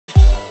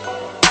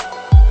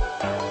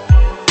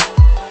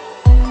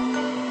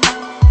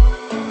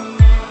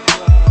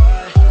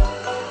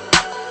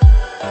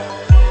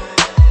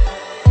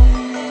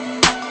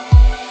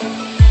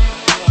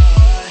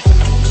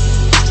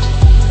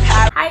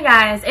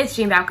guys, it's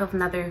Jean back with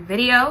another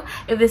video.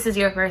 If this is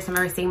your first time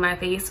ever seeing my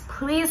face,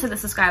 please hit the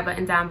subscribe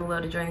button down below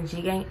to join the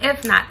G gang.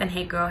 If not, then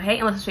hey girl, hey,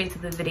 and let's straight to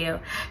the video.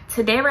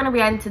 Today we're gonna be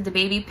reacting to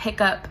DaBaby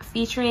Pickup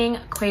featuring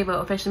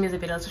Quavo official music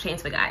video. Let's straight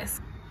into it,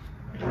 guys.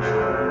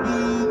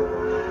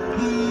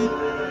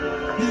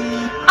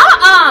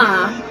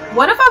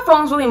 What if our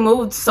phones really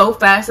moved so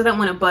fast that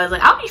when it buzzed,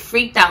 like I'll be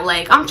freaked out.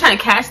 Like I'm trying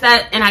to catch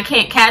that and I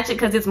can't catch it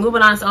because it's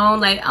moving on its own.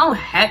 Like, oh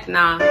heck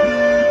nah.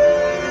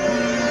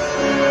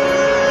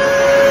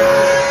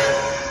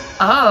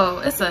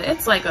 Oh, it's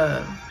like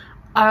a.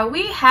 Are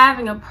we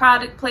having a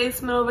product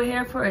placement over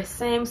here for a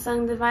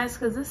Samsung device?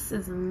 Because this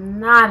is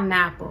not an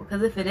Apple.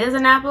 Because if it is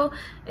an Apple,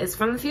 it's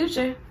from the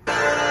future.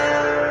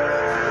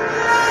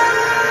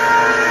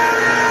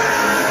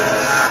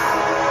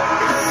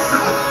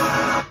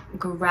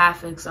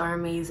 Graphics are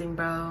amazing,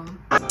 bro.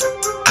 I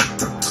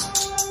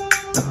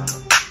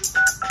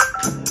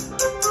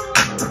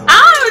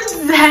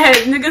don't know what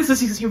niggas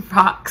was using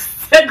rocks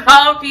to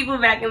call people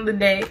back in the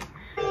day.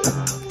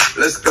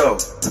 Let's go.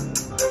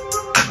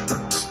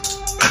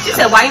 She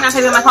said, why you not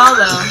taking my call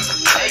though?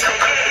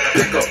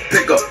 Pick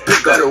up.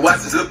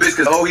 Watch this little bitch,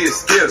 cause oh, he is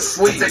scared.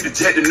 Sweet. Take the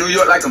jet to New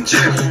York like I'm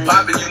Jimmy.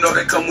 Poppin', you know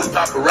they come with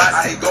paparazzi.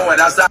 I ain't going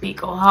outside. Beat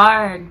go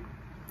hard.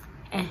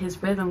 And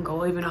his rhythm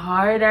go even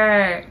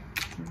harder.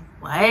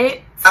 What?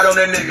 Out on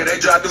that nigga, they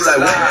drive through like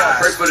wow.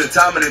 First for the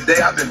time of the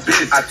day, I've been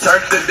busy. I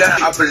turned it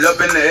down, I pull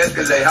up in the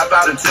Escalade, hop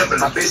out and trip.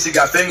 My bitch, she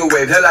got finger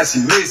wave, hell like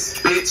she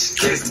missed.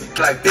 Bitch, kiss me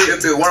like this.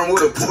 If it weren't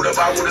would've pulled up,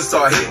 I would've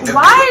started hitting.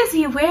 Why is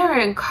he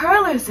wearing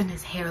curlers in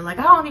his hair? Like,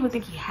 I don't even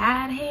think he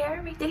had hair.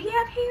 I mean, did he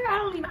have hair?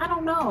 I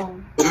don't know.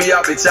 With me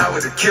out, bitch, I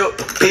would've killed.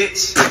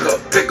 Bitch,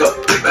 pick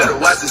up. Better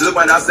watch this look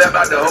when I step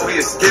out the hole,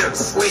 he is scared.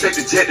 Sweet. Take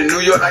the jet to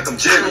New York like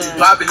I'm Jimmy.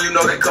 Poppin', you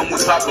know they come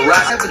with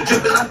paparazzi. I've been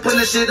drippin', I'm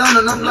putting shit on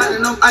and I'm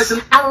lighting up ice.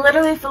 I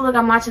literally feel like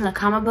I'm watching a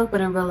comic book,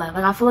 but in real life.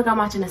 Like, I feel like I'm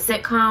watching a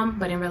sitcom,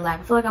 but in real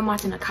life. I feel like I'm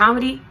watching a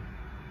comedy,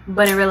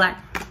 but in real life.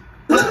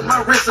 Look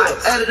my wrist up,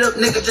 add it up,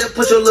 nigga, just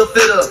put your little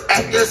fit up.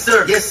 Yes,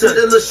 sir, yes, sir.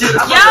 That little shit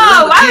up. Yo,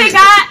 why they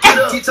got?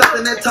 Keep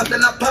talking that talk, then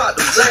I pop.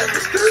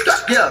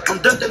 Yeah, I'm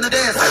dunking the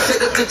dance. I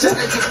take the bitch out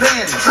of your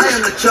pants. I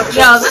am the chuck.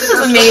 Yo, this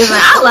is amazing.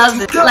 I love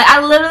this. Like,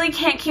 I literally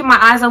can't keep my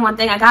eyes on one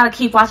thing. I gotta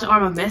keep watching or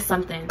I'm gonna miss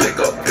something. Pick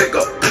up.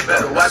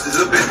 Better watch this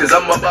little bitch, cause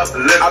I'm up off the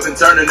lip. I've been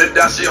turning it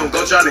down, she don't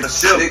go trying to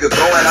chill. Nigga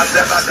going, I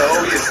step out the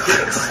hole, yeah,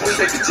 skip. We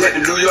take the jet to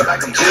New York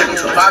like I'm Jimmy.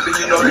 Poppin',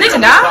 you know they nigga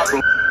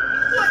die.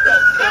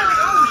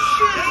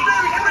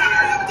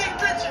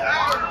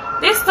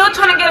 They still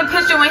trying to get a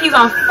picture when he's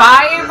on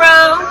fire,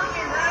 bro.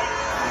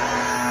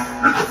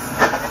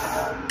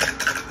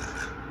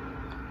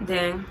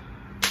 Dang.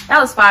 That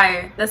was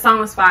fire. The song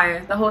was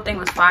fire. The whole thing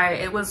was fire.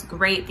 It was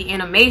great. The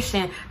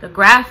animation, the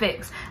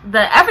graphics,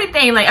 the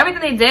everything. Like,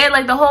 everything they did,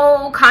 like, the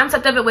whole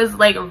concept of it was,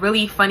 like,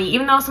 really funny.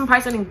 Even though some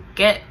parts didn't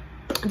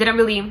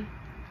really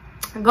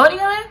go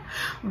together.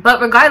 But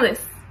regardless,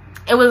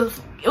 it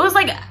was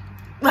like,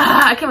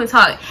 I can't even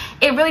talk.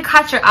 It really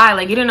caught your eye.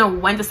 Like, you didn't know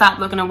when to stop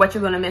looking or what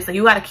you're gonna miss. Like,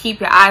 you gotta keep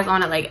your eyes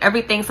on it. Like,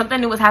 everything,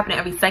 something new was happening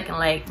every second.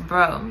 Like,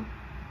 bro,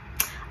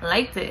 I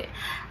liked it.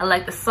 I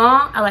liked the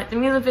song. I liked the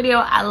music video.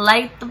 I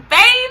liked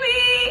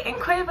DaBaby and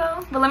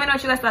Quavo. But let me know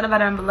what you guys thought about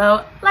it down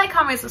below. Like,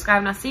 comment, subscribe,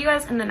 and I'll see you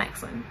guys in the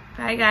next one.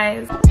 Bye,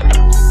 guys.